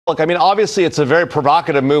Look, I mean, obviously, it's a very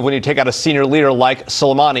provocative move when you take out a senior leader like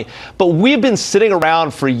Soleimani. But we've been sitting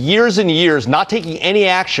around for years and years, not taking any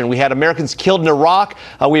action. We had Americans killed in Iraq.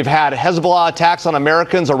 We've had Hezbollah attacks on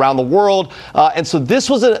Americans around the world. And so this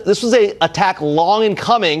was a attack long in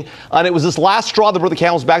coming. And it was this last straw that brought the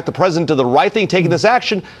camel's back. The president did the right thing taking this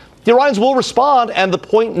action. The Iranians will respond, and the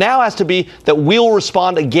point now has to be that we'll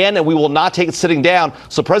respond again, and we will not take it sitting down.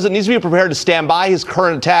 So the president needs to be prepared to stand by his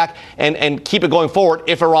current attack and keep it going forward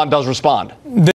if Iran does respond.